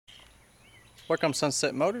Welcome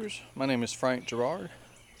Sunset Motors. My name is Frank Gerard.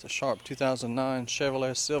 It's a sharp 2009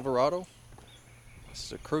 Chevrolet Silverado. This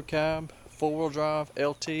is a crew cab, four-wheel drive,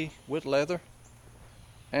 LT with leather,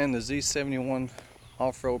 and the Z71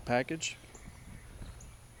 off-road package.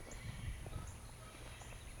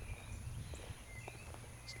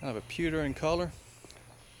 It's kind of a pewter in color.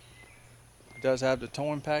 It does have the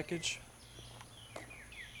towing package.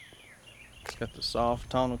 It's got the soft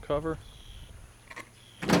tonneau cover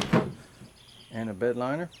and a bed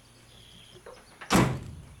liner.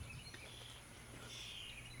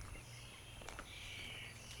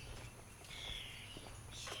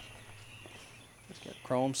 It's got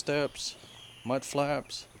chrome steps, mud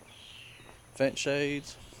flaps, vent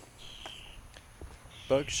shades,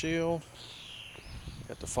 bug shield,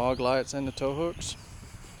 got the fog lights and the tow hooks.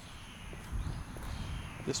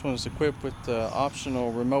 This one is equipped with the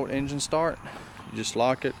optional remote engine start. You just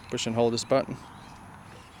lock it, push and hold this button,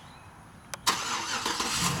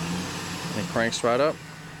 and it cranks right up,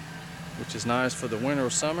 which is nice for the winter or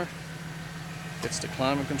summer. Gets the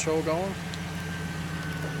climate control going.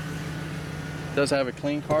 It does have a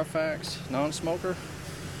clean CARFAX non-smoker.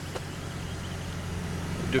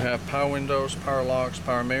 We do have power windows, power locks,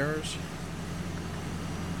 power mirrors.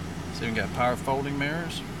 So you got power folding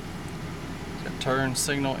mirrors. It's got turn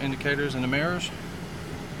signal indicators in the mirrors.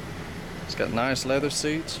 It's got nice leather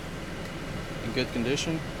seats in good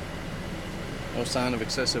condition. No sign of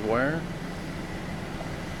excessive wear.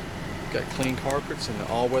 Got clean carpets in the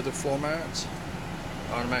all-weather floor mats.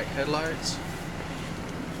 Automatic headlights.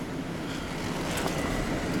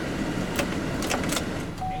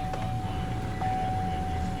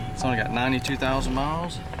 It's only got 92,000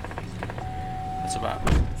 miles. That's about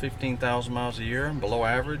 15,000 miles a year, below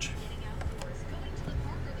average.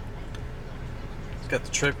 It's got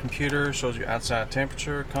the trip computer, shows you outside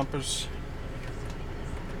temperature, compass,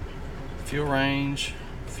 fuel range,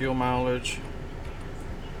 fuel mileage,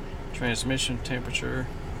 transmission temperature.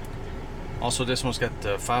 Also, this one's got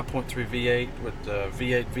the 5.3 V8 with the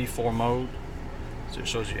V8 V4 mode, so it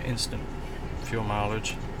shows you instant fuel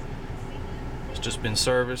mileage. It's just been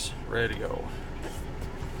serviced, ready to go.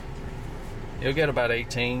 You'll get about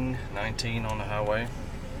 18, 19 on the highway.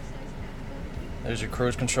 There's your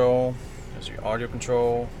cruise control, there's your audio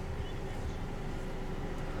control.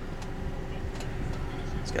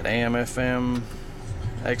 It's got AM, FM,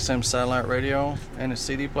 XM satellite radio, and a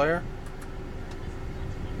CD player.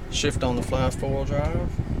 Shift on the fly four-wheel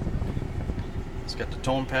drive. It's got the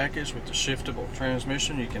towing package with the shiftable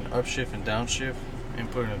transmission. You can upshift and downshift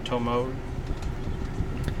and put it in tow mode.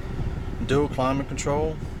 Dual climate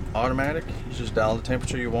control, automatic. You just dial the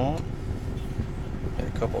temperature you want. Got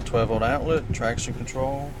a couple 12-volt outlet, traction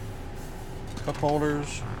control, cup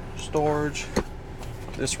holders, storage.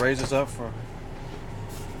 This raises up for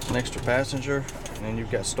an extra passenger, and then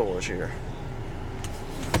you've got storage here.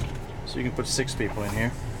 So you can put 6 people in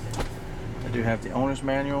here. I do have the owner's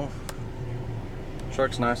manual.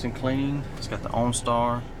 Truck's nice and clean. It's got the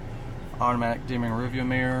ONSTAR, automatic dimming rearview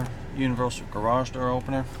mirror, universal garage door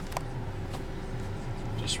opener.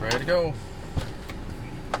 Just ready to go.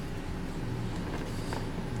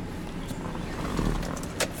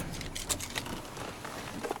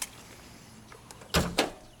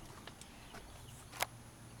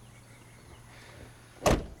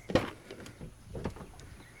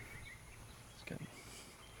 It's got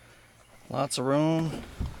lots of room.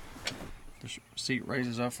 The seat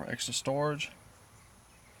raises up for extra storage.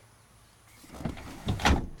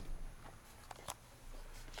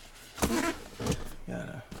 Got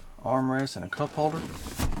an armrest and a cup holder.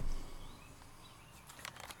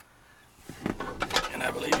 And I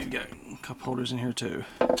believe you've got cup holders in here too.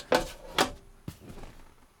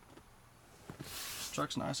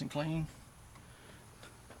 Truck's nice and clean.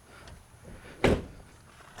 Got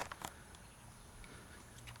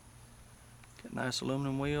nice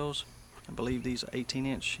aluminum wheels. I believe these are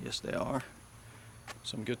 18-inch. Yes, they are.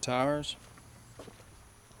 Some good tires.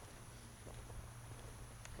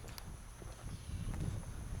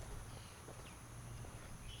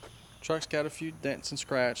 Truck's got a few dents and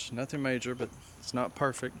scratches, nothing major, but it's not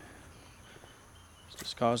perfect. It's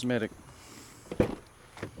just cosmetic.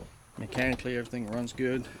 Mechanically, everything runs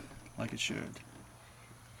good, like it should.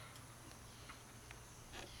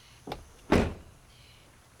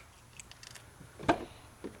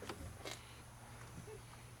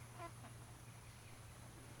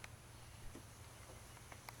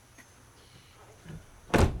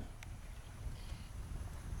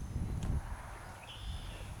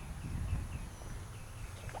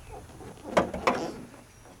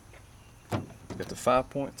 Got the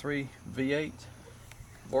 5.3 V8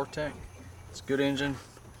 VORTEC. It's a good engine.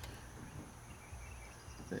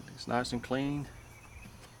 It's nice and clean,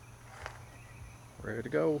 ready to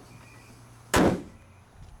go. If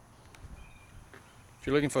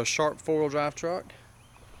you're looking for a sharp four-wheel drive truck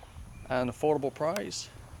at an affordable price,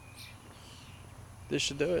 this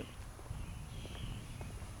should do it.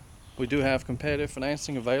 We do have competitive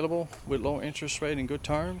financing available with low interest rate and good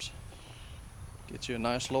terms. Get you a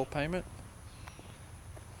nice low payment.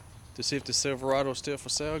 To see if the Silverado is still for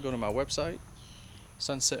sale, go to my website,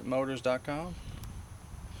 sunsetmotors.com.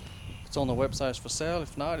 If it's on the website, it's for sale.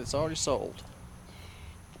 If not, it's already sold.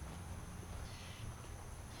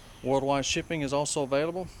 Worldwide shipping is also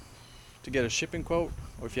available. To get a shipping quote,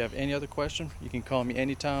 or if you have any other question, you can call me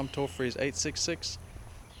anytime. Toll free is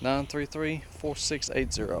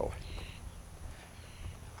 866-933-4680.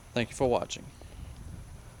 Thank you for watching.